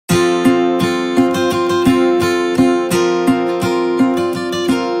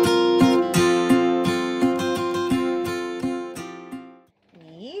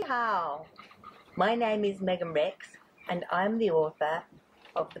My name is Megan Rex and I'm the author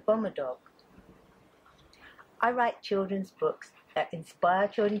of The Bomber Dog. I write children's books that inspire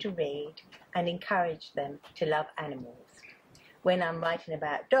children to read and encourage them to love animals. When I'm writing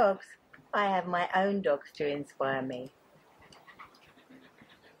about dogs, I have my own dogs to inspire me.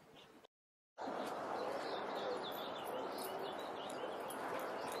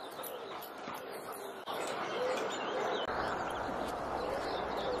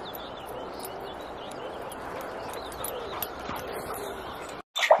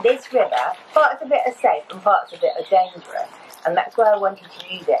 This river, parts of it are safe and parts of it are dangerous, and that's why I wanted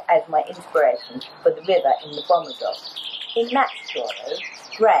to use it as my inspiration for the river in The Bomber Dog. In that story,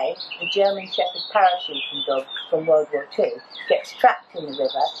 Gray, the German Shepherd parachuting dog from World War II, gets trapped in the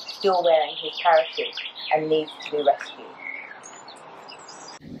river, still wearing his parachute, and needs to be rescued.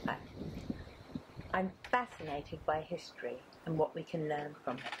 I'm fascinated by history and what we can learn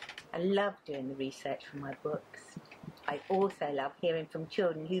from it. I love doing the research for my books. I also love hearing from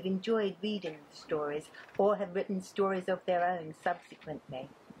children who've enjoyed reading the stories or have written stories of their own subsequently.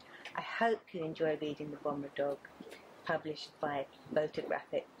 I hope you enjoy reading The Bomber Dog, published by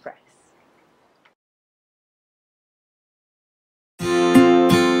Photographic Press.